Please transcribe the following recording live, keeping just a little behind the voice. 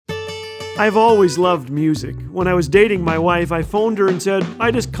I've always loved music. When I was dating my wife, I phoned her and said,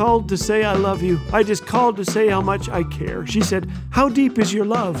 I just called to say I love you. I just called to say how much I care. She said, how deep is your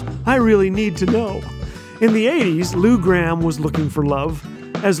love? I really need to know. In the 80s, Lou Gramm was looking for love.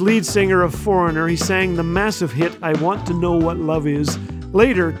 As lead singer of Foreigner, he sang the massive hit, I Want to Know What Love Is.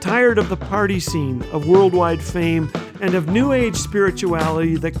 Later, tired of the party scene, of worldwide fame, and of New Age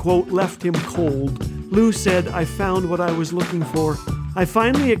spirituality that, quote, left him cold, Lou said, I found what I was looking for. I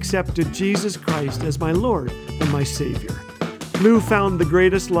finally accepted Jesus Christ as my Lord and my Savior. Lou found the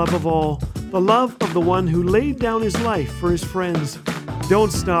greatest love of all, the love of the one who laid down his life for his friends.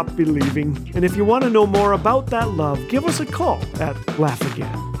 Don't stop believing. And if you want to know more about that love, give us a call at Laugh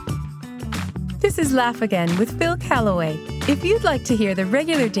Again. This is Laugh Again with Phil Callaway. If you'd like to hear the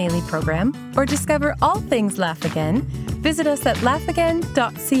regular daily program or discover all things Laugh Again, visit us at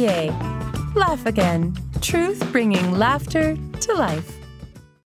laughagain.ca. Laugh Again, truth bringing laughter to life.